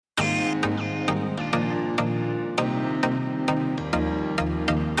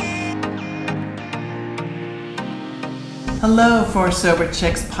Hello, for Sober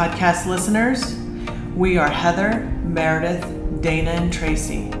Chicks podcast listeners. We are Heather, Meredith, Dana, and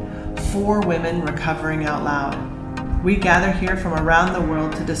Tracy, four women recovering out loud. We gather here from around the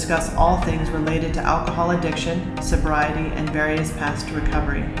world to discuss all things related to alcohol addiction, sobriety, and various paths to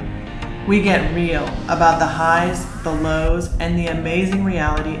recovery. We get real about the highs, the lows, and the amazing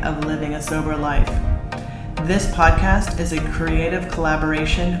reality of living a sober life. This podcast is a creative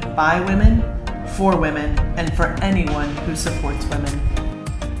collaboration by women, for women, and for anyone who supports women.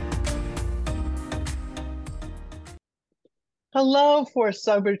 Hello, for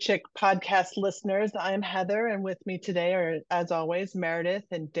Sober Chick podcast listeners. I'm Heather, and with me today are, as always, Meredith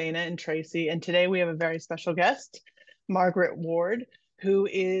and Dana and Tracy. And today we have a very special guest, Margaret Ward, who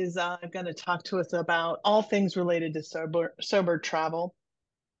is going to talk to us about all things related to sober travel.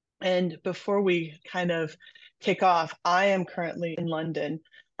 And before we kind of kick off, I am currently in London,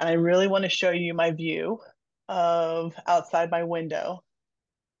 and I really want to show you my view of outside my window.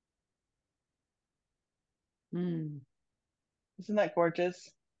 Mm, Isn't that gorgeous?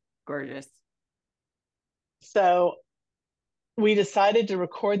 gorgeous. So we decided to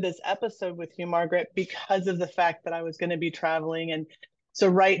record this episode with you, Margaret, because of the fact that I was going to be traveling. And so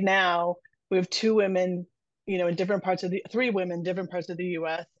right now we have two women, in different parts of three women, different parts of the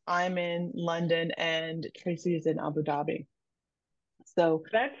US. I'm in London and Tracy is in Abu Dhabi. So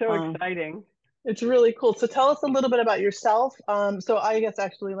That's so exciting. it's really cool. So tell us a little bit about yourself. So I guess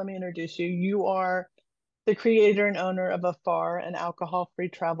actually, let me introduce you. You are the creator and owner of Afar, an alcohol-free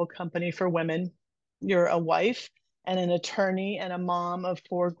travel company for women. You're a wife and an attorney and a mom of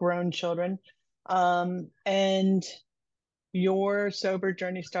four grown children. And your sober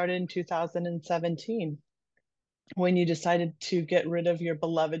journey started in 2017 when you decided to get rid of your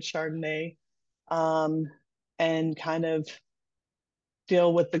beloved Chardonnay, and kind of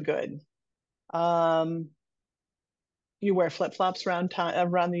deal with the good. You wear flip-flops around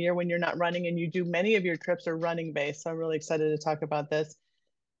the year when you're not running, and you do many of your trips are running based. So I'm really excited to talk about this.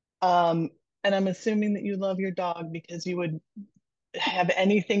 And I'm assuming that you love your dog because you would have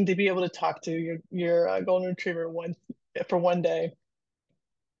anything to be able to talk to your golden retriever for one day.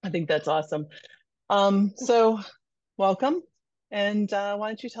 I think that's awesome. So welcome, and why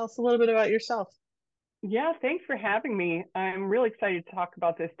don't you tell us a little bit about yourself? Yeah, thanks for having me. I'm really excited to talk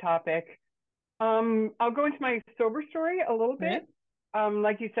about this topic. I'll go into my sober story a little bit.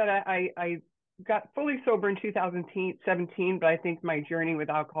 Like you said, I got fully sober in 2017, but I think my journey with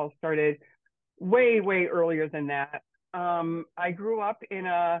alcohol started way, way earlier than that. I grew up in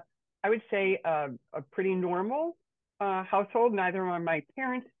I would say, a pretty normal household. Neither of my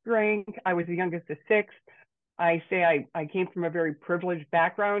parents drank. I was the youngest of six. I came from a very privileged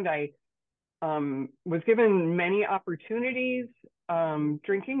background. I was given many opportunities.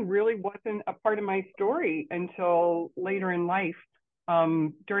 Drinking really wasn't a part of my story until later in life.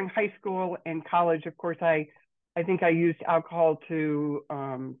 During high school and college, of course, I think I used alcohol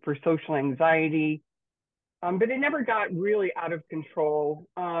for social anxiety, but it never got really out of control.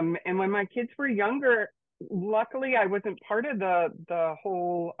 And when my kids were younger, luckily I wasn't part of the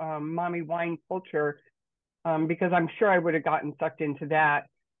whole mommy wine culture, because I'm sure I would have gotten sucked into that.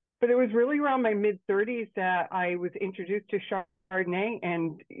 But it was really around my mid 30s that I was introduced to Chardonnay,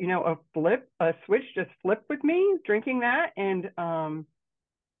 and a switch just flipped with me drinking that, and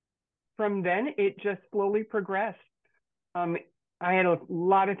from then it just slowly progressed. I had a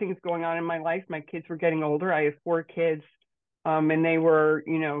lot of things going on in my life. My kids were getting older. I have four kids, and they were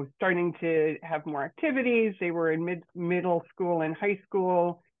starting to have more activities. They were in middle school and high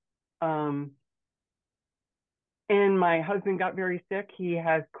school. And my husband got very sick. He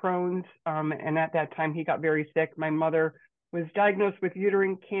has Crohn's, and at that time he got very sick. My mother was diagnosed with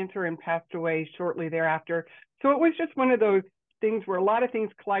uterine cancer and passed away shortly thereafter. So it was just one of those things where a lot of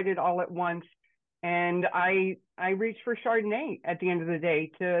things collided all at once. And I reached for Chardonnay at the end of the day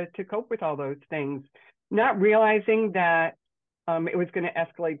to cope with all those things, not realizing that it was going to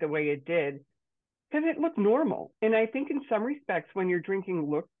escalate the way it did, because it looked normal. And I think in some respects, when you're drinking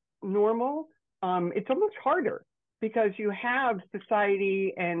look normal, it's almost harder, because you have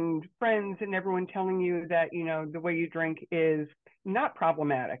society and friends and everyone telling you that, the way you drink is not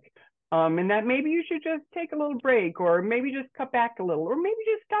problematic. And that maybe you should just take a little break, or maybe just cut back a little, or maybe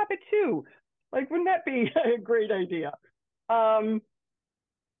just stop it too. Like, wouldn't that be a great idea? And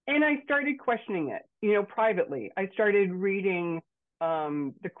I started questioning it, privately. I started reading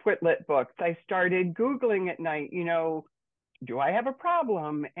the Quit Lit books. I started Googling at night, do I have a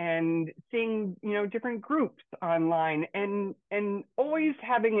problem? And seeing, different groups online, and always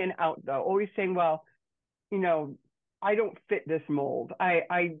having an out, though, always saying, well, I don't fit this mold.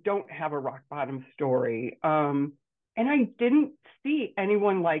 I don't have a rock bottom story. And I didn't see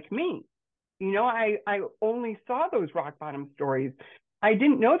anyone like me. I only saw those rock bottom stories. I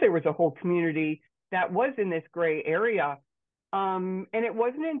didn't know there was a whole community that was in this gray area. And it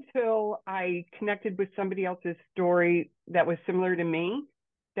wasn't until I connected with somebody else's story that was similar to me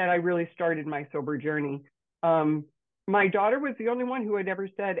that I really started my sober journey. My daughter was the only one who had ever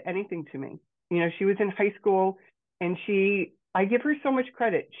said anything to me. She was in high school, and I give her so much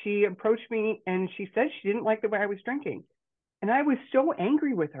credit. She approached me and she said she didn't like the way I was drinking. And I was so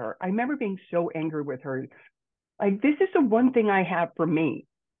angry with her. I remember being so angry with her. Like, this is the one thing I have for me.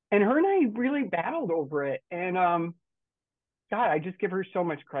 And her and I really battled over it. And God, I just give her so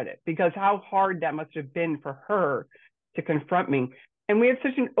much credit, because how hard that must have been for her to confront me. And we have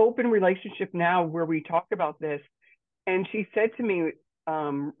such an open relationship now where we talk about this. And she said to me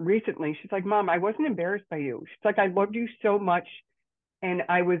recently, she's like, Mom, I wasn't embarrassed by you. She's like, I loved you so much. And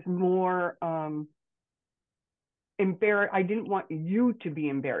I was more embarrassed. I didn't want you to be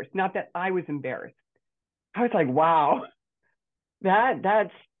embarrassed, not that I was embarrassed. I was like, wow,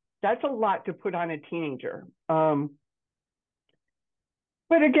 that's a lot to put on a teenager. But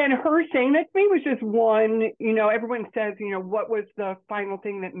again, her saying that to me was just one. Everyone says, what was the final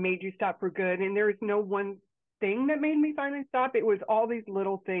thing that made you stop for good? And there is no one thing that made me finally stop. It was all these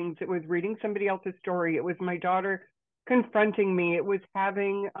little things. It was reading somebody else's story. It was my daughter confronting me. It was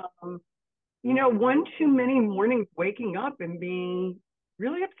having, one too many mornings waking up and being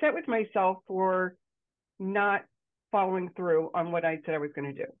really upset with myself for not following through on what I said I was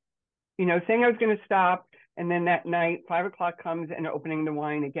going to do. Saying I was going to stop, and then that night 5 o'clock comes and opening the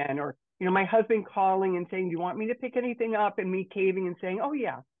wine again, or my husband calling and saying, do you want me to pick anything up, and me caving and saying, oh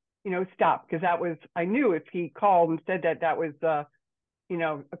yeah, stop, because I knew if he called and said that was a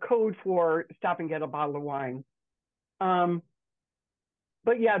code for stop and get a bottle of wine.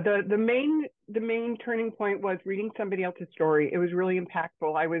 But yeah, the main turning point was reading somebody else's story. It was really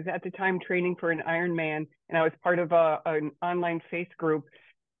impactful. I was at the time training for an Ironman, and I was part of an online face group.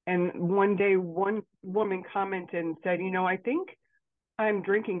 And one day, one woman commented and said, I think I'm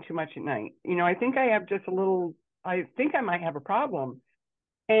drinking too much at night. I think I think I might have a problem.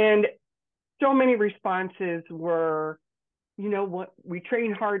 And so many responses were, what, we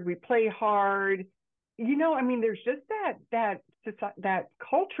train hard, we play hard. There's just that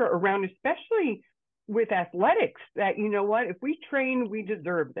culture around, especially with athletics, that, what, if we train, we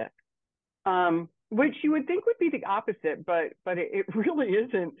deserve this. Which you would think would be the opposite, but it really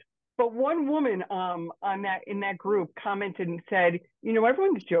isn't. But one woman in that group commented and said,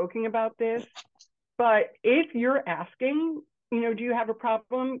 everyone's joking about this, but if you're asking, do you have a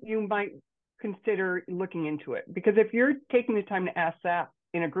problem, you might consider looking into it. Because if you're taking the time to ask that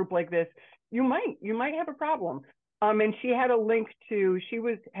in a group like this, you might have a problem. And she had a link to,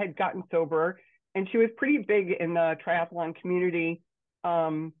 had gotten sober, and she was pretty big in the triathlon community.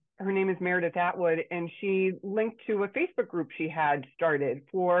 Her name is Margaret Ward, and she linked to a Facebook group she had started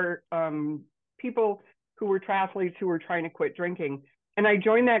for people who were triathletes who were trying to quit drinking. And I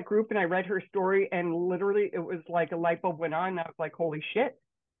joined that group, and I read her story, and literally it was like a light bulb went on. And I was like, holy shit,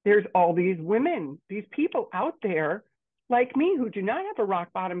 there's all these women, these people out there like me who do not have a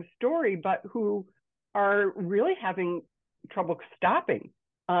rock bottom story, but who are really having trouble stopping.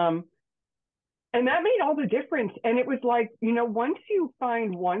 And that made all the difference. And it was like, once you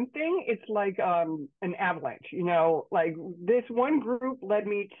find one thing, it's like an avalanche. Like this one group led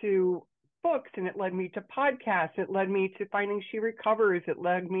me to books, and it led me to podcasts. It led me to finding She Recovers. It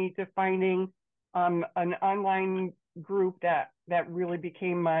led me to finding an online group that really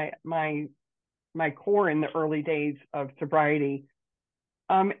became my core in the early days of sobriety.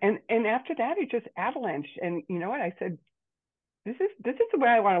 And after that, it just avalanched. And you know what? I said, this is the way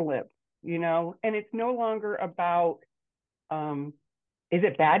I want to live. And it's no longer about, is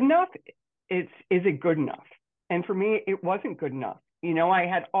it bad enough? Is it good enough? And for me, it wasn't good enough. I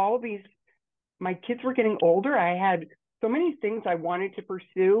had all these, my kids were getting older. I had so many things I wanted to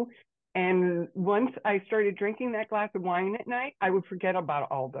pursue. And once I started drinking that glass of wine at night, I would forget about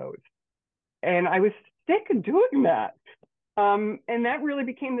all those. And I was sick of doing that. And that really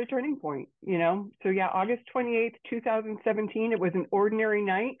became the turning point, So yeah, August 28th, 2017, it was an ordinary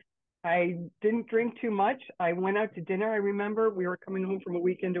night. I didn't drink too much. I went out to dinner. I remember we were coming home from a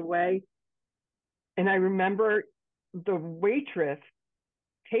weekend away. And I remember the waitress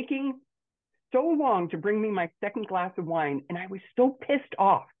taking so long to bring me my second glass of wine. And I was so pissed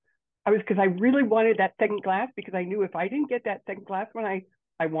off. Because I really wanted that second glass, because I knew if I didn't get that second glass when I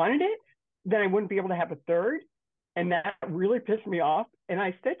wanted it, then I wouldn't be able to have a third. And that really pissed me off. And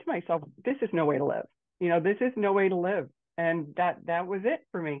I said to myself, this is no way to live. This is no way to live. And that was it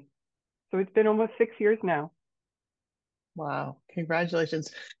for me. So it's been almost 6 years now. Wow.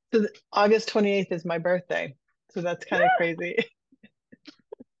 Congratulations. So August 28th is my birthday. So that's kind of crazy.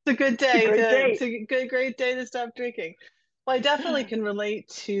 It's a good It's a day great to date. it's a good great day to stop drinking. Well, I definitely can relate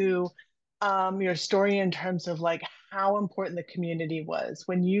to your story in terms of like how important the community was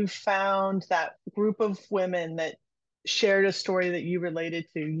when you found that group of women that shared a story that you related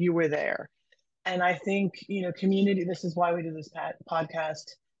to. You were there, and I think community. This is why we do this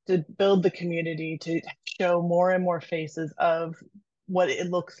podcast, to build the community, to show more and more faces of what it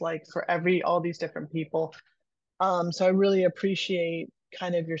looks like for all these different people. So I really appreciate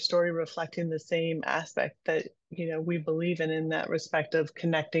kind of your story reflecting the same aspect that, we believe in that respect of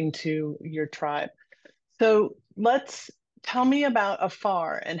connecting to your tribe. So let's tell me about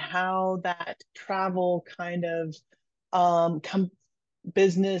Afar and how that travel kind of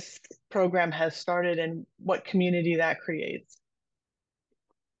business program has started and what community that creates.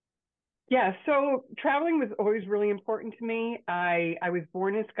 Yeah, so traveling was always really important to me. I was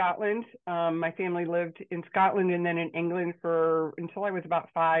born in Scotland. My family lived in Scotland and then in England for until I was about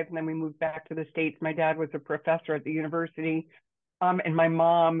 5, and then we moved back to the States. My dad was a professor at the university, and my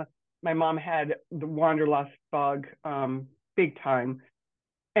mom had the wanderlust bug, big time,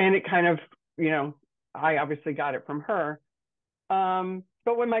 and it kind of, I obviously got it from her.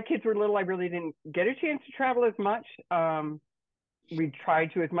 But when my kids were little, I really didn't get a chance to travel as much. We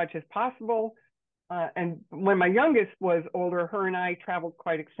tried to as much as possible. And when my youngest was older, her and I traveled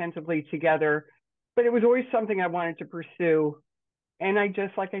quite extensively together, but it was always something I wanted to pursue. And I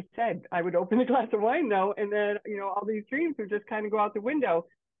just, like I said, I would open a glass of wine though, and then, all these dreams would just kind of go out the window.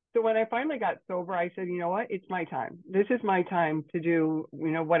 So when I finally got sober, I said, you know what, it's my time. This is my time to do,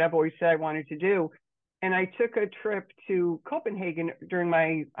 what I've always said I wanted to do. And I took a trip to Copenhagen during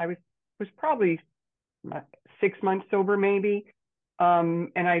was probably 6 months sober maybe. And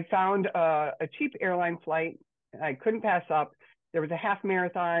I found a cheap airline flight I couldn't pass up. There was a half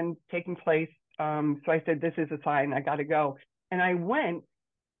marathon taking place. So I said, this is a sign, I got to go. And I went,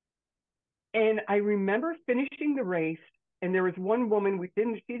 and I remember finishing the race. And there was one woman,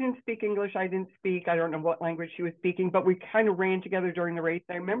 she didn't speak English, I didn't speak, I don't know what language she was speaking, but we kind of ran together during the race.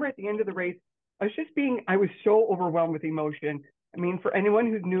 I remember at the end of the race, I was so overwhelmed with emotion. I mean, for anyone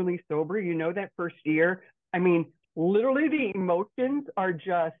who's newly sober, that first year, I mean, literally the emotions are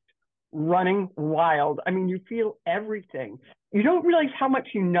just running wild. I mean, you feel everything. You don't realize how much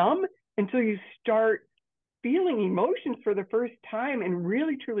you numb until you start feeling emotions for the first time and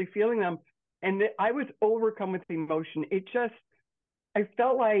really truly feeling them. And I was overcome with emotion. I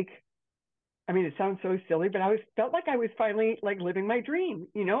felt like, I mean, it sounds so silly, but felt like I was finally like living my dream.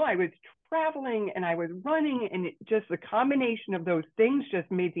 I was traveling and I was running, and the combination of those things just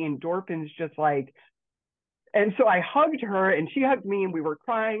made the endorphins just like. And so I hugged her and she hugged me and we were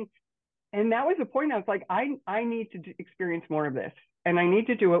crying. And that was the point. I was like, I need to experience more of this. And I need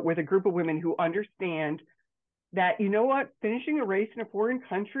to do it with a group of women who understand that, finishing a race in a foreign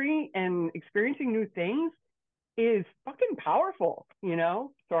country and experiencing new things is fucking powerful,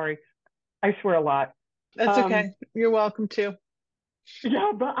 Sorry, I swear a lot. That's okay. You're welcome to.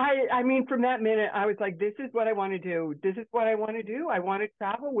 Yeah, but I mean, from that minute, I was like, this is what I want to do. This is what I want to do. I want to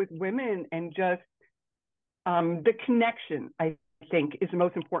travel with women and just the connection, I think, is the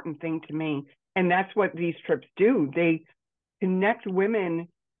most important thing to me. And that's what these trips do. They connect women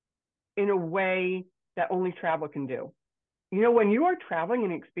in a way that only travel can do. When you are traveling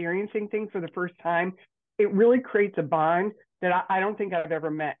and experiencing things for the first time, it really creates a bond that I don't think I've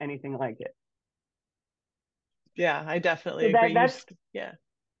ever met anything like it. Yeah, I definitely So agree. yeah.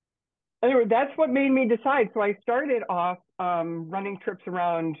 Anyway, that's what made me decide. So I started off running trips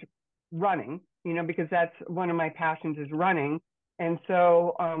around running, because that's one of my passions is running. And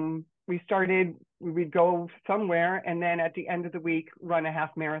so we'd go somewhere and then at the end of the week, run a half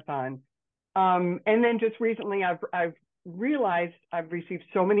marathon. And then just recently I've realized I've received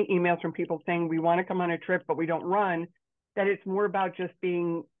so many emails from people saying we want to come on a trip, but we don't run, that it's more about just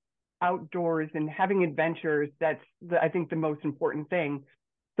being outdoors and having adventures. That's I think the most important thing.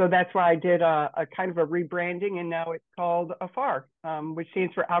 So that's why I did a kind of a rebranding, and now it's called AFAR, which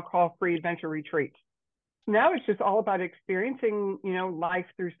stands for Alcohol Free Adventure Retreats. Now it's just all about experiencing, life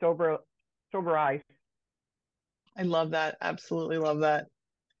through sober eyes. I love that. Absolutely love that.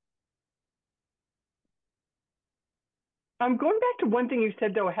 Going back to one thing you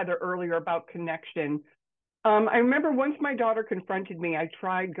said though, Heather, earlier about connection. I remember once my daughter confronted me, I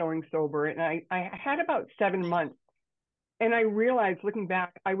tried going sober, and I had about 7 months. And I realized looking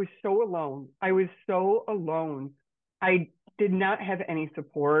back, I was so alone. I was so alone. I did not have any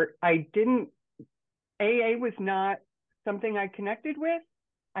support. AA was not something I connected with.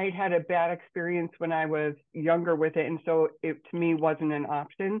 I'd had a bad experience when I was younger with it, and so it to me wasn't an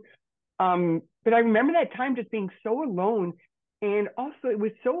option. But I remember that time just being so alone, and also it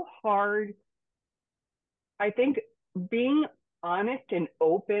was so hard. I think being honest and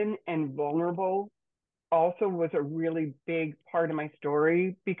open and vulnerable also was a really big part of my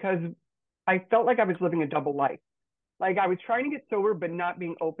story because I felt like I was living a double life. Like I was trying to get sober, but not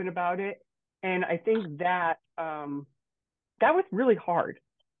being open about it. And I think that that was really hard.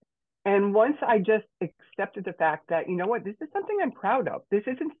 And once I just accepted the fact that, you know what, this is something I'm proud of. This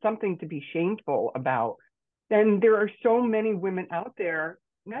isn't something to be shameful about. Then there are so many women out there,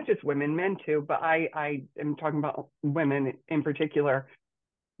 not just women, men too, but I am talking about women in particular,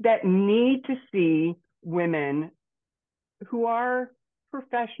 that need to see women who are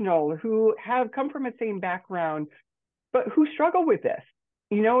professional, who have come from the same background, but who struggle with this,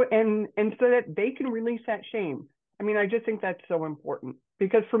 you know, and so that they can release that shame. I mean, I just think that's so important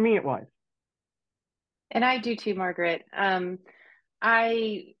because for me it was. And I do too, Margaret.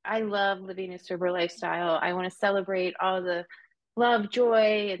 I love living a sober lifestyle. I want to celebrate all the love,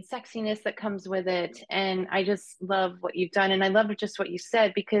 joy, and sexiness that comes with it. And I just love what you've done. And I love just what you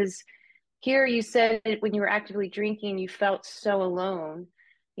said because here you said when you were actively drinking, you felt so alone,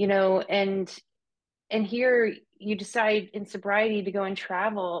 you know, and here you decide in sobriety to go and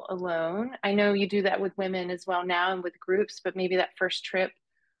travel alone. I know you do that with women as well now and with groups, but maybe that first trip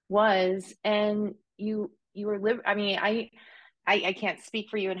was, and you were I mean, I can't speak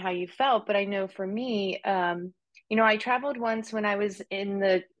for you and how you felt, but I know for me, you know, I traveled once when I was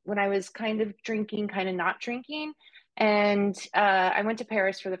when I was kind of drinking, kind of not drinking, and I went to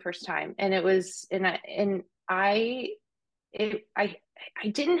Paris for the first time, and it was, and it, I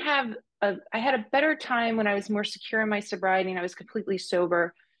didn't have I had a better time when I was more secure in my sobriety and I was completely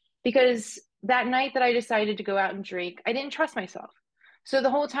sober, because that night that I decided to go out and drink, I didn't trust myself. So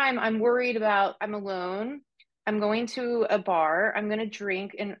the whole time I'm worried about, I'm alone. I'm going to a bar. I'm going to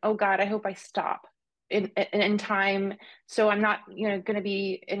drink, and oh God, I hope I stop in time. So I'm not, you know, going to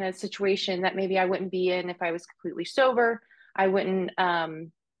be in a situation that maybe I wouldn't be in if I was completely sober. I wouldn't,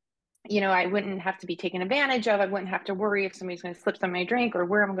 you know, I wouldn't have to be taken advantage of. I wouldn't have to worry if somebody's going to slip some of my drink or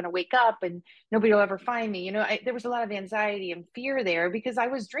where I'm going to wake up and nobody will ever find me. You know, there was a lot of anxiety and fear there because I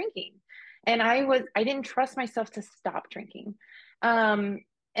was drinking, and I didn't trust myself to stop drinking.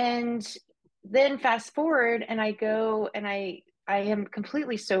 And then fast forward and I go and I am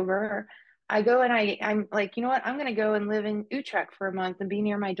completely sober. I go and I'm like, you know what? I'm going to go and live in Utrecht for a month and be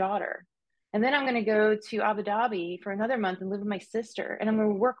near my daughter. And then I'm going to go to Abu Dhabi for another month and live with my sister. And I'm going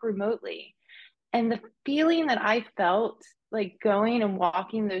to work remotely. And the feeling that I felt like going and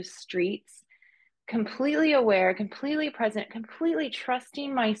walking those streets, completely aware, completely present, completely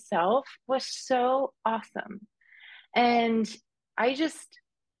trusting myself was so awesome. And I just,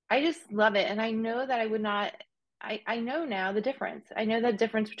 I just love it. And I know that I would not, I know now the difference. I know the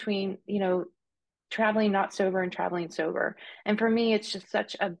difference between, you know, traveling not sober and traveling sober. And for me, it's just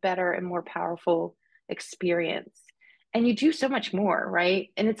such a better and more powerful experience. And you do so much more, right?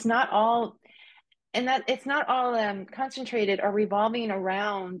 And it's not all, and that it's not all concentrated or revolving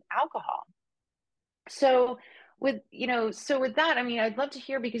around alcohol. So with, you know, so with that, I mean, I'd love to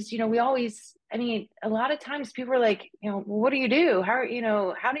hear because, you know, we always, I mean, a lot of times people are like, you know, well, what do you do? How, you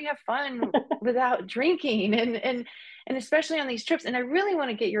know, how do you have fun without drinking? And especially on these trips. And I really want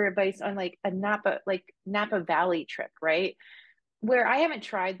to get your advice on like Napa Valley trip, right? Where I haven't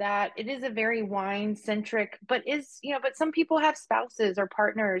tried that. It is a very wine centric, but is, you know, but some people have spouses or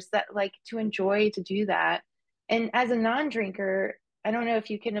partners that like to enjoy to do that. And as a non-drinker, I don't know if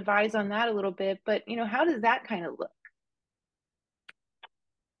you can advise on that a little bit, but you know, how does that kind of look?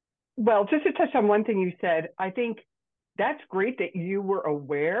 Well, just to touch on one thing you said, I think that's great that you were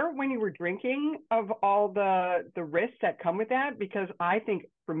aware when you were drinking of all the risks that come with that, because I think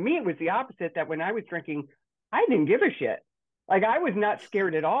for me it was the opposite, that when I was drinking, I didn't give a shit. Like I was not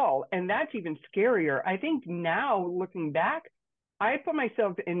scared at all. And that's even scarier. I think now looking back, I put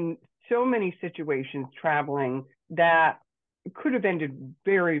myself in so many situations traveling that could have ended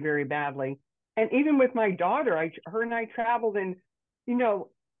very, very badly. And even with my daughter, her and I traveled, and, you know,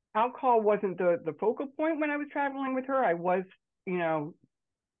 alcohol wasn't the focal point when I was traveling with her. I was, you know,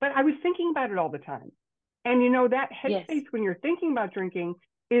 but I was thinking about it all the time. And, you know, that Yes. headspace when you're thinking about drinking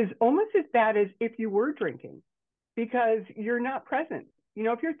is almost as bad as if you were drinking, because you're not present. You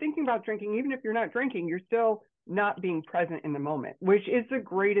know, if you're thinking about drinking, even if you're not drinking, you're still not being present in the moment, which is the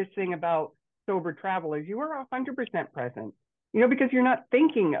greatest thing about sober travel, is you are 100% present, you know, because you're not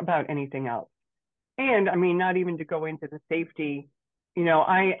thinking about anything else. And I mean, not even to go into the safety, you know,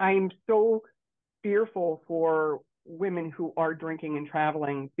 I'm so fearful for women who are drinking and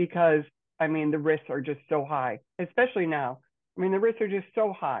traveling because, I mean, the risks are just so high, especially now. I mean, the risks are just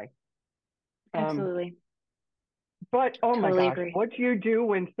so high. Absolutely. But oh my Totally gosh, agree. what do you do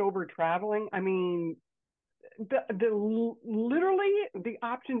when sober traveling? I mean, literally the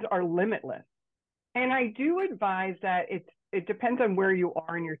options are limitless. And I do advise that it depends on where you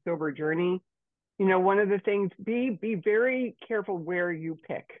are in your sober journey. You know, one of the things, be very careful where you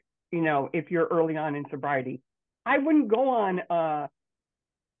pick, you know, if you're early on in sobriety. I wouldn't go on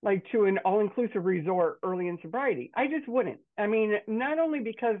like to an all-inclusive resort early in sobriety. I just wouldn't. I mean, not only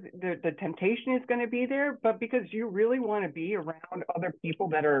because the temptation is going to be there, but because you really want to be around other people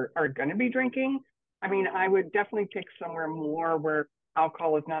that are going to be drinking. I mean, I would definitely pick somewhere more where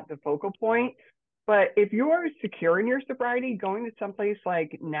alcohol is not the focal point. But if you're secure in your sobriety, going to someplace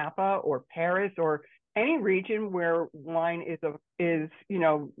like Napa or Paris or any region where wine is you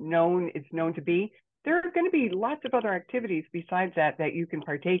know known to be, there are going to be lots of other activities besides that you can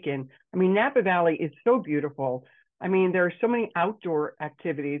partake in. I mean, Napa Valley is so beautiful. I mean, there are so many outdoor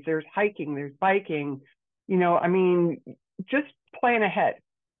activities. There's hiking, there's biking. You know, I mean, just plan ahead.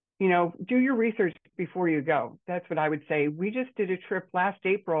 You know, do your research before you go. That's what I would say. We just did a trip last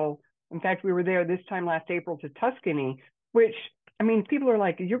April. In fact, we were there this time last April to Tuscany, which, I mean, people are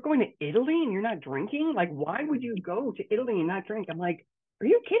like, you're going to Italy and you're not drinking? Like, why would you go to Italy and not drink? I'm like, are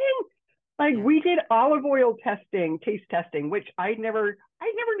you kidding? Like, we did olive oil testing, taste testing, which I'd never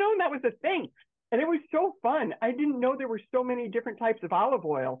known that was a thing. And it was so fun. I didn't know there were so many different types of olive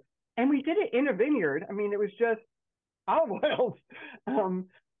oil. And we did it in a vineyard. I mean, it was just olive oils.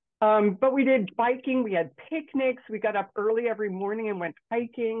 But we did biking, we had picnics, we got up early every morning and went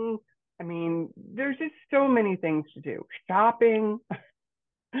hiking. I mean, there's just so many things to do. Shopping.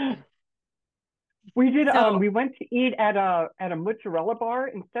 We went to eat at a mozzarella bar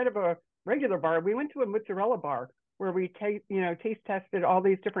instead of a regular bar. We went to a mozzarella bar where we taste tested all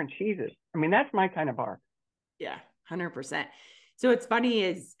these different cheeses. I mean, that's my kind of bar. Yeah, 100%. So it's funny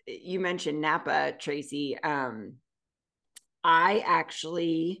is you mentioned Napa, Tracy. I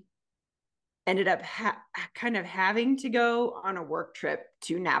actually ended up kind of having to go on a work trip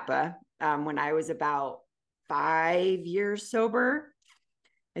to Napa when I was about 5 years sober.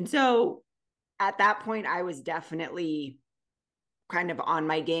 And so at that point, I was definitely kind of on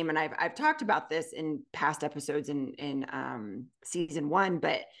my game. And I've talked about this in past episodes in season 1,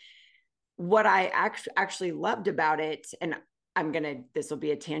 but what I actually loved about it, and this will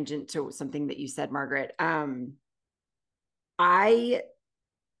be a tangent to something that you said, Margaret.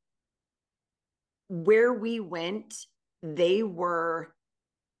 Where we went, they were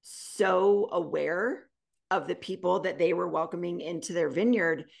so aware of the people that they were welcoming into their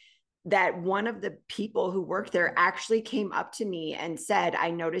vineyard that one of the people who worked there actually came up to me and said,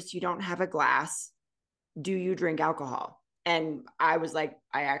 I noticed you don't have a glass. Do you drink alcohol? And I was like,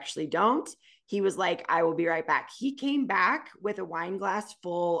 I actually don't. He was like, I will be right back. He came back with a wine glass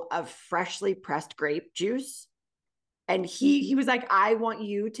full of freshly pressed grape juice. And he was like, I want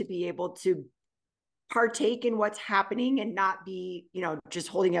you to be able to partake in what's happening and not be, just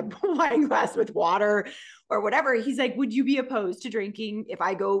holding a wine glass with water or whatever. He's like, would you be opposed to drinking if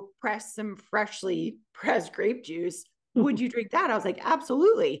I go press some freshly pressed grape juice? Would you drink that? I was like,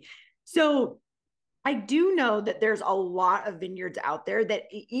 absolutely. So I do know that there's a lot of vineyards out there that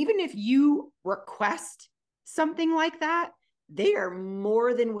even if you request something like that, they are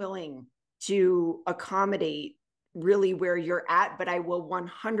more than willing to accommodate really where you're at. But I will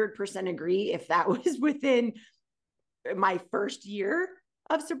 100% agree, if that was within my first year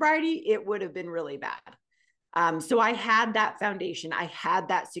of sobriety, it would have been really bad. So I had that foundation. I had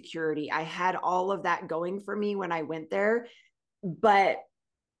that security. I had all of that going for me when I went there. But,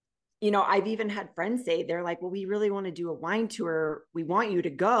 I've even had friends say, they're like, well, we really want to do a wine tour. We want you to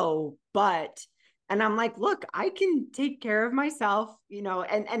go, and I'm like, look, I can take care of myself,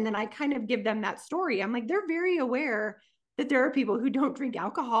 and then I kind of give them that story. I'm like, they're very aware that there are people who don't drink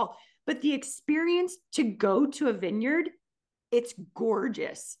alcohol, but the experience to go to a vineyard, it's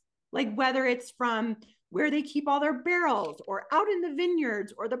gorgeous. Like whether it's from where they keep all their barrels or out in the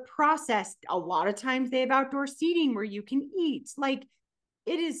vineyards or the process, a lot of times they have outdoor seating where you can eat. Like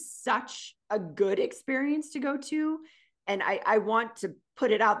it is such a good experience to go to. And I want to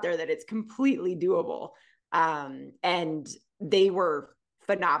put it out there that it's completely doable. And they were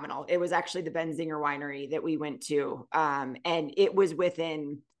phenomenal. It was actually the Benzinger winery that we went to. And it was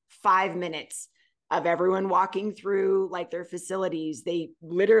within 5 minutes of everyone walking through like their facilities. They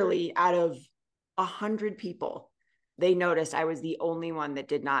literally, out of 100 people, they noticed I was the only one that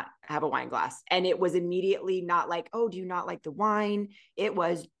did not have a wine glass. And it was immediately not like, oh, do you not like the wine? It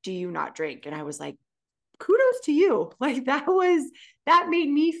was, do you not drink? And I was like, kudos to you. Like that made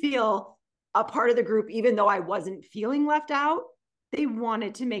me feel a part of the group, even though I wasn't feeling left out. They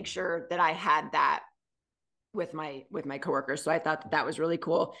wanted to make sure that I had that with my coworkers. So I thought that was really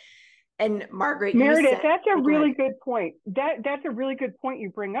cool. And Margaret, Meredith, that's a really good point. That's a really good point you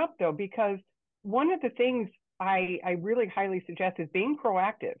bring up, though, because one of the things I really highly suggest is being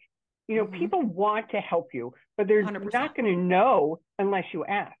proactive. You know, people want to help you, but they're 100%. Not going to know unless you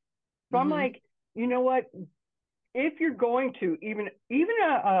ask. So I'm like, you know what? If you're going to even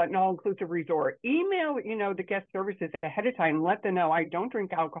an all-inclusive resort, email, the guest services ahead of time, let them know I don't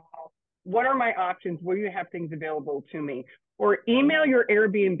drink alcohol. What are my options? Will you have things available to me? Or email your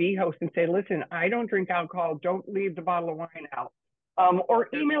Airbnb host and say, listen, I don't drink alcohol. Don't leave the bottle of wine out. Or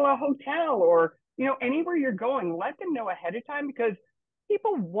email a hotel or, anywhere you're going, let them know ahead of time because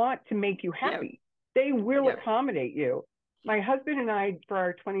people want to make you happy. Yep. They will accommodate you. My husband and I, for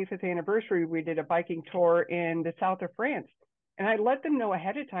our 25th anniversary, we did a biking tour in the south of France. And I let them know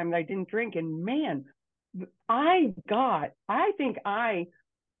ahead of time that I didn't drink. And man, I think I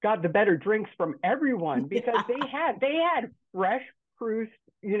got the better drinks from everyone because they had fresh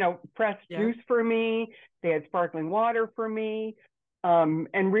pressed juice for me. They had sparkling water for me.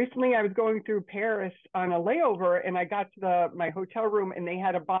 And recently I was going through Paris on a layover and I got to my hotel room and they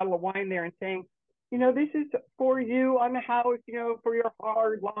had a bottle of wine there and saying, this is for you on the house, for your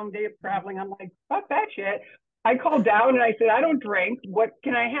hard, long day of traveling. I'm like, fuck that shit. I called down and I said, I don't drink. What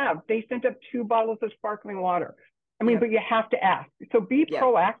can I have? They sent up 2 bottles of sparkling water. I mean, but you have to ask. So be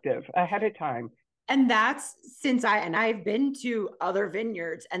proactive ahead of time. And that's I've been to other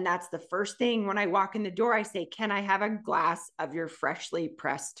vineyards, and that's the first thing when I walk in the door, I say, can I have a glass of your freshly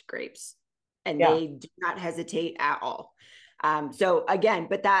pressed grapes? And they do not hesitate at all. So again,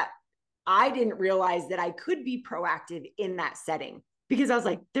 but that I didn't realize that I could be proactive in that setting because I was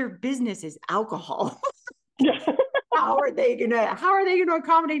like, their business is alcohol. How are they gonna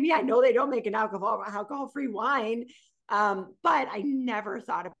accommodate me? I know they don't make an alcohol-free wine. But I never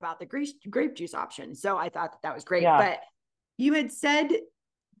thought about the grape juice option. So I thought that was great. Yeah. But you had said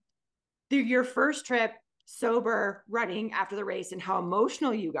your first trip sober running after the race and how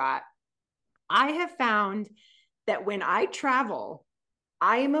emotional you got. I have found that when I travel,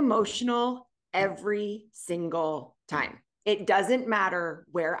 I am emotional every single time. It doesn't matter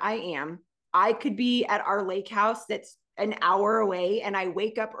where I am. I could be at our lake house that's an hour away and I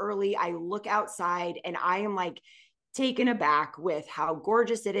wake up early. I look outside and I am like taken aback with how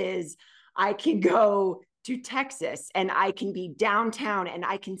gorgeous it is. I can go to Texas and I can be downtown and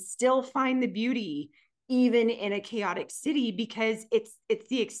I can still find the beauty even in a chaotic city because it's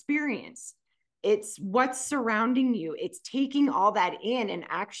the experience. It's what's surrounding you. It's taking all that in and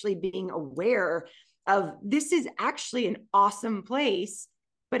actually being aware of this is actually an awesome place,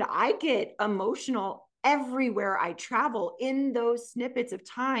 but I get emotional everywhere I travel in those snippets of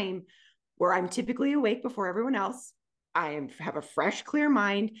time where I'm typically awake before everyone else. I have a fresh, clear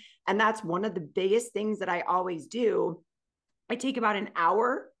mind. And that's one of the biggest things that I always do. I take about an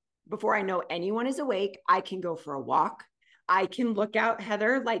hour before I know anyone is awake. I can go for a walk. I can look out,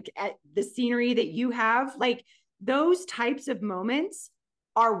 Heather, like at the scenery that you have. Like those types of moments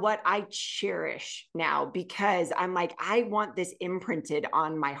are what I cherish now because I'm like, I want this imprinted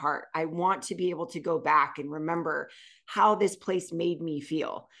on my heart. I want to be able to go back and remember how this place made me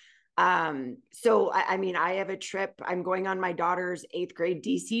feel. So I mean, I have a trip, I'm going on my daughter's 8th grade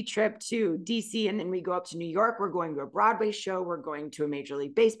DC trip to DC. And then we go up to New York. We're going to a Broadway show. We're going to a Major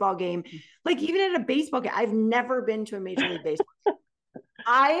League Baseball game. Like even at a baseball game, I've never been to a Major League Baseball game.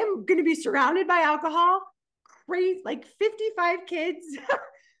 I am going to be surrounded by alcohol, crazy, like 55 kids,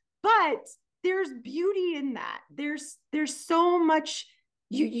 but there's beauty in that. There's so much,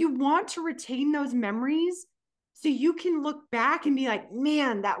 you want to retain those memories. So you can look back and be like,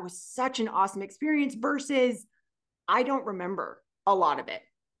 man, that was such an awesome experience versus I don't remember a lot of it.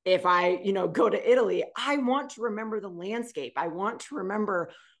 If I, go to Italy, I want to remember the landscape. I want to remember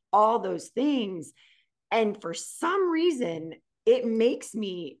all those things. And for some reason, it makes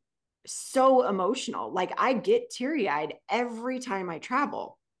me so emotional. Like I get teary-eyed every time I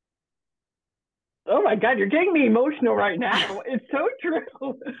travel. Oh my God, you're getting me emotional right now. It's so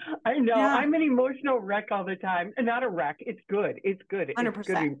true. I know. Yeah. I'm an emotional wreck all the time. And not a wreck. It's good. It's good. 100%. It's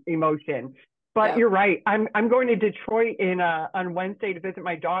good emotion. But You're right. I'm going to Detroit on Wednesday to visit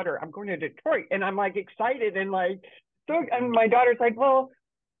my daughter. I'm going to Detroit and I'm like excited and like so and my daughter's like, well,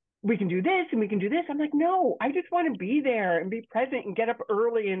 we can do this and we can do this. I'm like, no, I just want to be there and be present and get up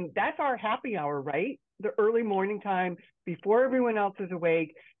early. And that's our happy hour, right? The early morning time before everyone else is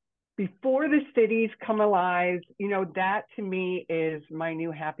awake. before the cities come alive, you know, that to me is my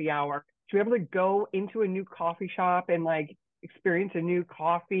new happy hour. To be able to go into a new coffee shop and like experience a new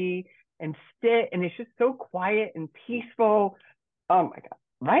coffee and sit, and it's just so quiet and peaceful. Oh my God,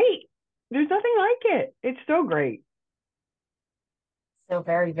 right? There's nothing like it. It's so great. So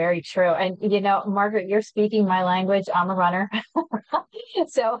very, very true. And you know, Margaret, you're speaking my language. I'm a runner.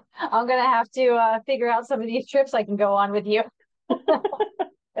 So I'm gonna have to figure out some of these trips I can go on with you.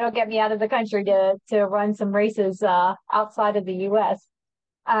 It'll get me out of the country to run some races outside of the US.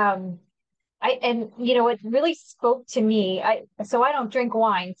 Um, and you know, it really spoke to me. So I don't drink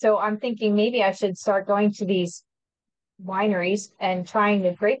wine, so I'm thinking maybe I should start going to these wineries and trying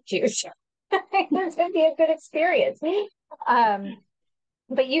the grape juice. It's gonna be a good experience. Um,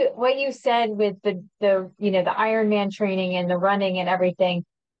 but what you said with the you know, the Ironman training and the running and everything,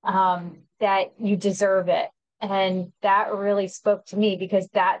 that you deserve it. And that really spoke to me, because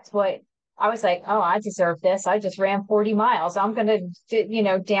that's what I was like, oh, I deserve this. I just ran 40 miles. I'm gonna, you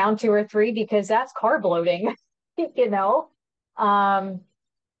know, down 2 or 3 because that's carb loading, you know. And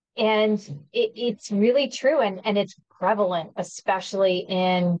it's really true, and it's prevalent, especially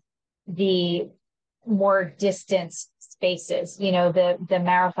in the more distance spaces, you know, the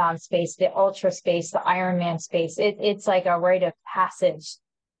marathon space, the ultra space, the Ironman space. It's like a rite of passage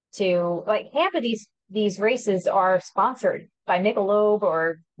to, like, half of these races are sponsored by Michelob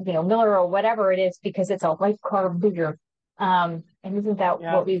or, you know, Miller or whatever it is, because it's a light carb beer. And isn't that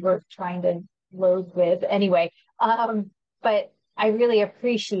what we were trying to load with anyway? But I really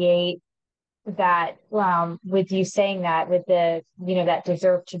appreciate that, with you saying that, with the, you know, that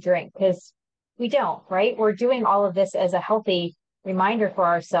deserve to drink, because we don't, right? We're doing all of this as a healthy reminder for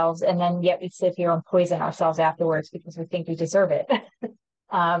ourselves, and then yet we sit here and poison ourselves afterwards because we think we deserve it.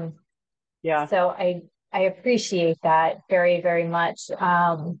 So I appreciate that very, very much.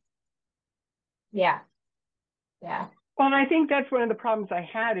 Yeah. Well, and I think that's one of the problems I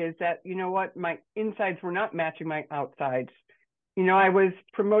had, is that, you know what, my insides were not matching my outsides. You know, I was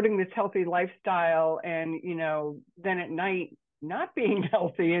promoting this healthy lifestyle, and, you know, then at night not being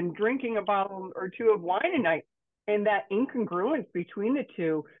healthy and drinking a bottle or 2 of wine a night. And that incongruence between the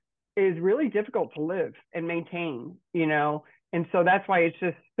two is really difficult to live and maintain, you know. And so that's why it's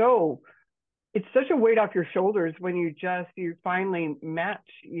such a weight off your shoulders when you finally match,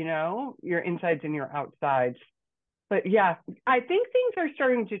 you know, your insides and your outsides. But yeah, I think things are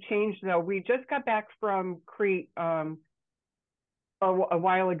starting to change, though. We just got back from Crete a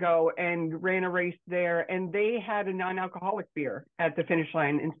while ago and ran a race there, and they had a non-alcoholic beer at the finish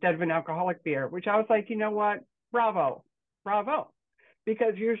line instead of an alcoholic beer, which I was like, you know what, bravo,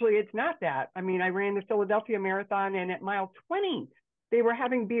 because usually it's not that. I mean, I ran the Philadelphia Marathon, and at mile 20 they were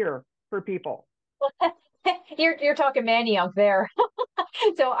having beer for people. You're talking Manayunk there.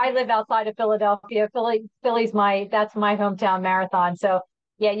 So I live outside of Philadelphia. Philly's that's my hometown marathon. So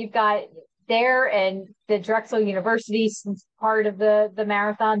yeah, you've got there, and the Drexel University part of the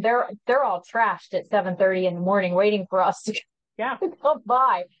marathon. They're all trashed at 7:30 in the morning, waiting for us to come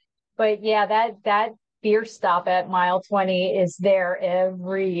by. But yeah, that beer stop at mile 20 is there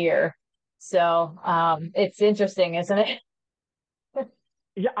every year. So it's interesting, isn't it?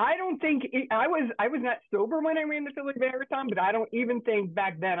 Yeah, I don't think I was not sober when I ran the Philly Marathon, but I don't even think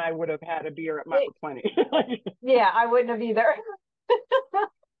back then I would have had a beer at mile 20. Yeah, I wouldn't have either.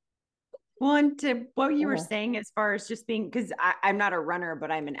 Well, and to what you were saying, as far as just being, because I'm not a runner,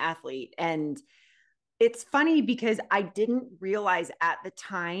 but I'm an athlete. And it's funny because I didn't realize at the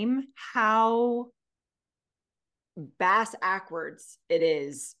time how bass backwards it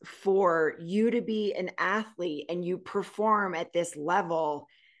is for you to be an athlete and you perform at this level,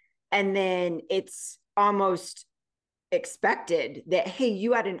 and then it's almost expected that, hey,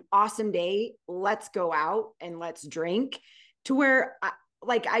 you had an awesome day, let's go out and let's drink, to where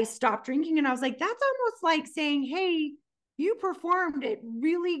I stopped drinking, and I was like, that's almost like saying, hey, you performed it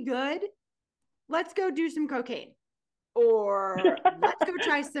really good, let's go do some cocaine, or let's go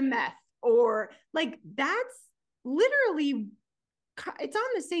try some meth, or like, that's literally, it's on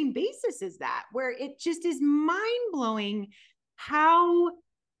the same basis as that, where it just is mind-blowing how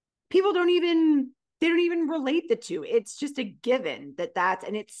people don't even relate the two. It's just a given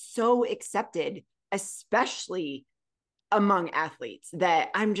and it's so accepted, especially among athletes,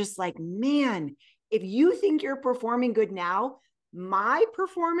 that I'm just like, man, if you think you're performing good now, my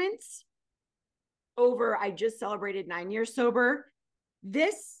performance I just celebrated 9 years sober,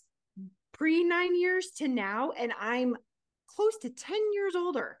 this pre 9 years to now, and I'm close to 10 years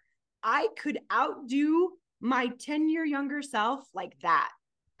older, I could outdo my 10-year younger self like that.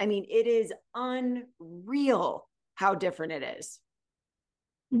 I mean, it is unreal how different it is.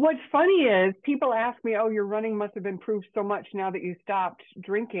 What's funny is people ask me, oh, your running must have improved so much now that you stopped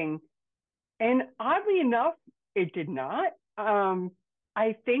drinking. And oddly enough, it did not.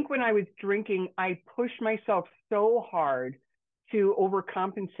 I think when I was drinking, I pushed myself so hard to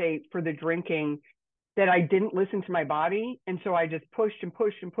overcompensate for the drinking that I didn't listen to my body. And so I just pushed and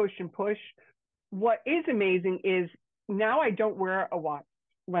pushed and pushed and pushed. What is amazing is now I don't wear a watch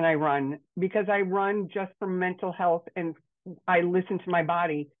when I run, because I run just for mental health, and I listen to my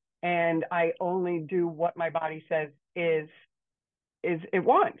body, and I only do what my body says is it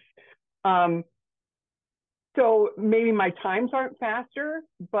wants. So maybe my times aren't faster,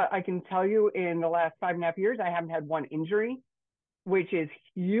 but I can tell you in the last 5.5 years, I haven't had one injury, which is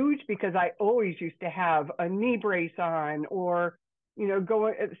huge, because I always used to have a knee brace on, or,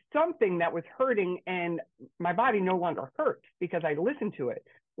 going something that was hurting, and my body no longer hurts because I listened to it,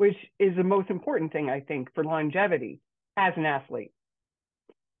 which is the most important thing, I think, for longevity as an athlete.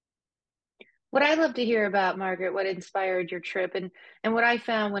 What I love to hear about, Margaret, what inspired your trip, and what I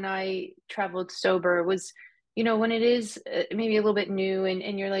found when I traveled sober was, when it is maybe a little bit new,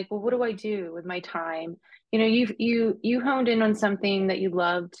 and you're like, well, what do I do with my time? You honed in on something that you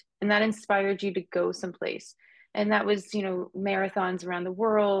loved, and that inspired you to go someplace. And that was, marathons around the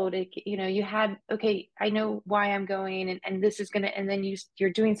world. You had, okay, I know why I'm going, and this is gonna, and then you're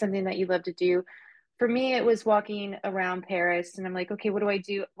doing something that you love to do. For me, it was walking around Paris, and I'm like, okay, what do I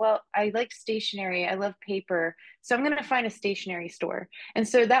do? Well, I like stationery. I love paper. So I'm going to find a stationery store. And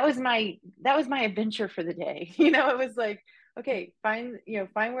so that was my adventure for the day. It was like, okay, find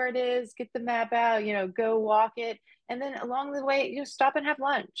where it is, get the map out, go walk it. And then along the way, stop and have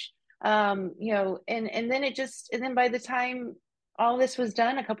lunch. And then by the time all this was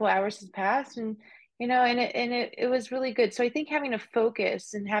done, a couple hours has passed, and it was really good. So I think having a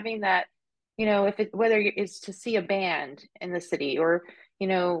focus and having that, whether it's to see a band in the city, or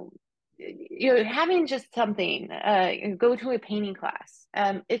having just something, go to a painting class,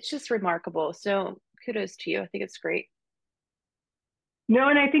 it's just remarkable. So kudos to you. I think it's great. No,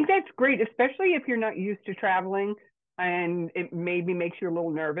 and I think that's great, especially if you're not used to traveling and it maybe makes you a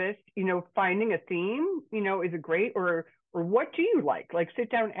little nervous. Finding a theme, is a great, or what do you like? Like, sit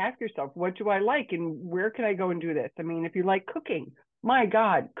down and ask yourself, what do I like, and where can I go and do this? I mean, if you like cooking, my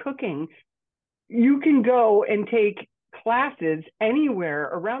God, cooking, you can go and take classes anywhere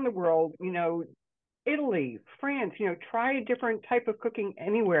around the world, Italy, France, try a different type of cooking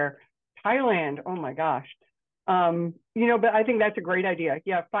anywhere. Thailand, oh my gosh. But I think that's a great idea.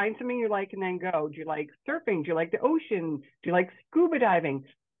 Yeah, find something you like and then go. Do you like surfing? Do you like the ocean? Do you like scuba diving?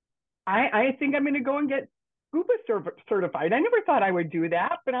 I think I'm going to go and get scuba certified. I never thought I would do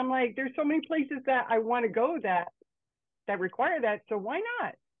that, but I'm like, there's so many places that I want to go that require that. So why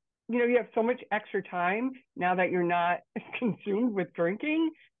not? You have so much extra time now that you're not consumed with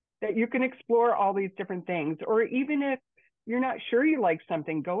drinking, that you can explore all these different things. Or even if you're not sure you like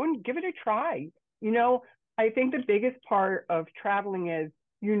something, go and give it a try. I think the biggest part of traveling is,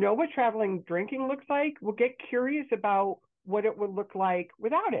 what traveling drinking looks like. Well, get curious about what it would look like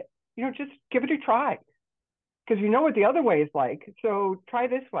without it. Just give it a try, because you know what the other way is like. So try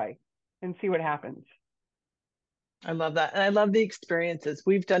this way and see what happens. I love that. And I love the experiences.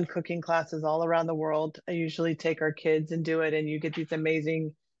 We've done cooking classes all around the world. I usually take our kids and do it, and you get these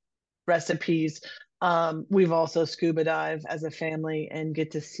amazing recipes. We've also scuba dive as a family and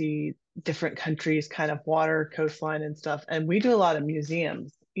get to see different countries, kind of water, coastline and stuff. And we do a lot of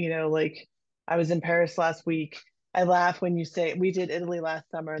museums, like I was in Paris last week. I laugh when you say we did Italy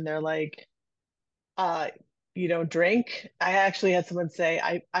last summer, and they're like, you don't drink. I actually had someone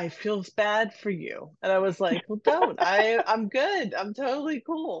say, I feel bad for you. And I was like, well, don't. I'm good. I'm totally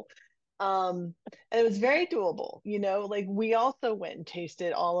cool. And it was very doable, like we also went and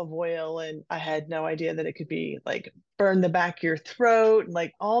tasted olive oil, and I had no idea that it could be like burn the back of your throat and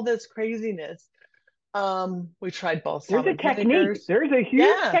like all this craziness. We tried balsamic vinegars. There's a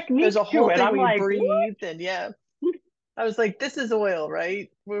huge technique. There's a whole to it. thing I'm we like, breathed, what? and yeah. I was like, this is oil, right?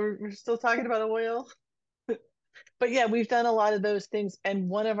 We're still talking about oil. But yeah, we've done a lot of those things. And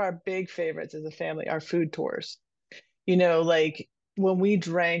one of our big favorites as a family are food tours. Like when we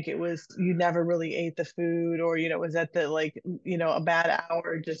drank, it was, you never really ate the food, or, it was at the, like, a bad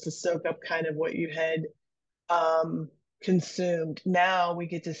hour just to soak up kind of what you had consumed. Now we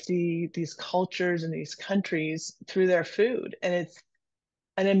get to see these cultures and these countries through their food. And it's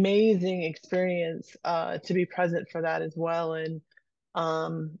an amazing experience to be present for that as well. And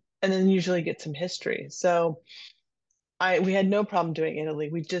then usually get some history. So we had no problem doing Italy.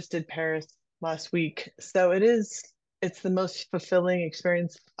 We just did Paris last week. So it's the most fulfilling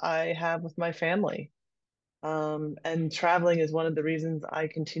experience I have with my family. And traveling is one of the reasons I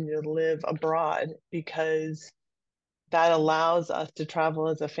continue to live abroad, because that allows us to travel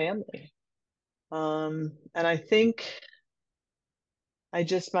as a family. And I think I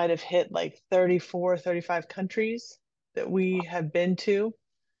just might have hit like 34, 35 countries that we have been to.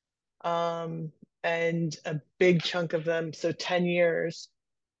 And a big chunk of them, so 10 years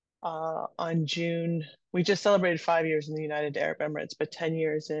on June. We just celebrated 5 years in the United Arab Emirates, but 10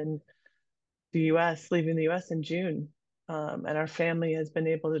 years in the US, leaving the US in June. And our family has been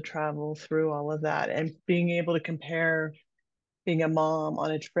able to travel through all of that, and being able to compare being a mom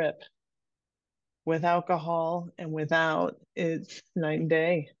on a trip with alcohol and without, it's night and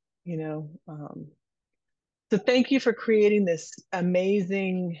day, you know. So thank you for creating this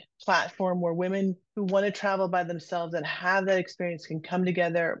amazing platform where women who want to travel by themselves and have that experience can come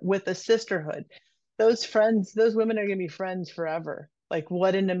together with a sisterhood. Those friends, those women are going to be friends forever. Like,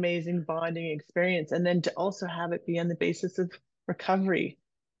 what an amazing bonding experience. And then to also have it be on the basis of recovery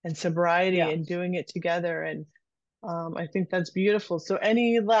and sobriety and doing it together. And I think that's beautiful. So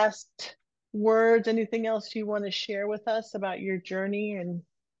any last words, anything else you want to share with us about your journey? And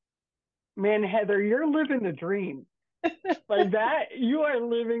man, Heather, you're living the dream. Like that, you are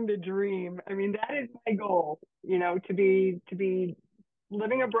living the dream. I mean, that is my goal, you know, to be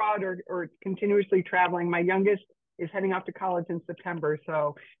living abroad or continuously traveling. My youngest is heading off to college in September,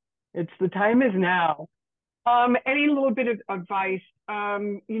 so the time is now. Any little bit of advice,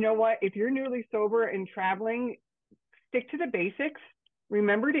 you know what, if you're newly sober and traveling, stick to the basics.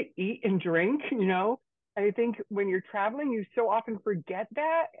 Remember to eat and drink, you know. I think when you're traveling, you so often forget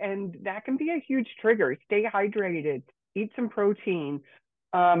that, and that can be a huge trigger. Stay hydrated, eat some protein,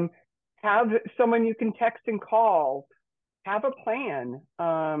 have someone you can text and call, have a plan.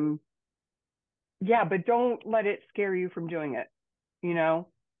 Yeah, but don't let it scare you from doing it, you know.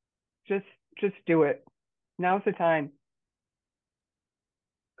 Just do it. Now's the time.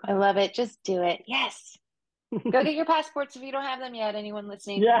 I love it. Just do it. Yes. Go get your passports if you don't have them yet. Anyone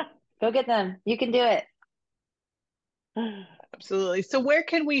listening? Yeah. Go get them. You can do it. Absolutely. So where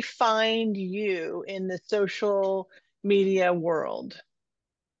can we find you in the social media world?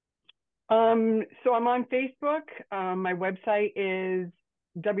 So I'm on Facebook. My website is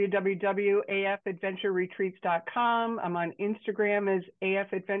www.afadventureretreats.com. I'm on Instagram as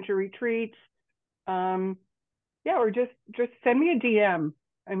AF Adventure Retreats. Yeah, or just send me a DM.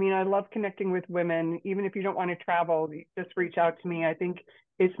 I mean, I love connecting with women. Even if you don't want to travel, just reach out to me. I think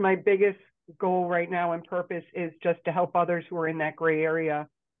it's my biggest goal right now and purpose is just to help others who are in that gray area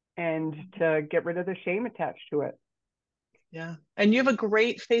and to get rid of the shame attached to it. Yeah. And you have a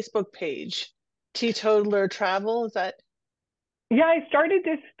great Facebook page, Teetotaler Travel, is that? Yeah, I started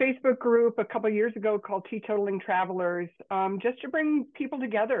this Facebook group a couple of years ago called Teetotaling Travelers, just to bring people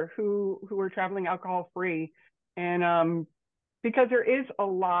together who are traveling alcohol free. And because there is a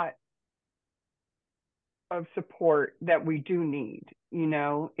lot of support that we do need, you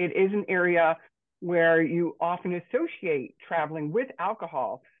know, it is an area where you often associate traveling with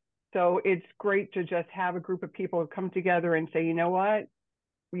alcohol. So it's great to just have a group of people come together and say, you know what,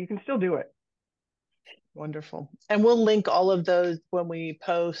 you can still do it. Wonderful. And we'll link all of those when we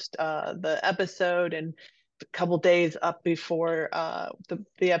post the episode, and a couple days up before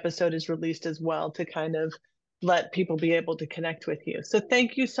the episode is released as well, to kind of let people be able to connect with you. So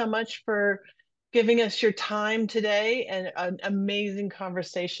thank you so much for giving us your time today, and an amazing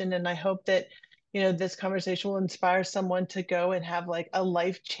conversation. And I hope that, you know, this conversation will inspire someone to go and have like a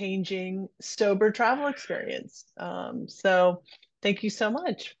life-changing sober travel experience. So thank you so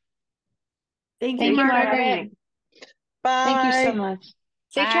much. Thank Thank you, you, Margaret. Margaret. Bye. Thank you so much.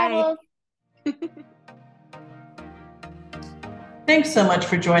 Safe Bye. travels. Thanks so much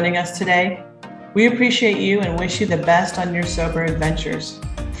for joining us today. We appreciate you and wish you the best on your sober adventures.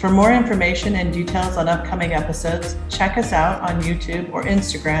 For more information and details on upcoming episodes, check us out on YouTube or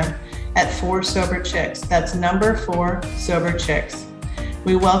Instagram at 4SoberChicks. That's number 4 SoberChicks.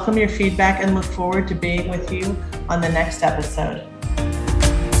 We welcome your feedback and look forward to being with you on the next episode.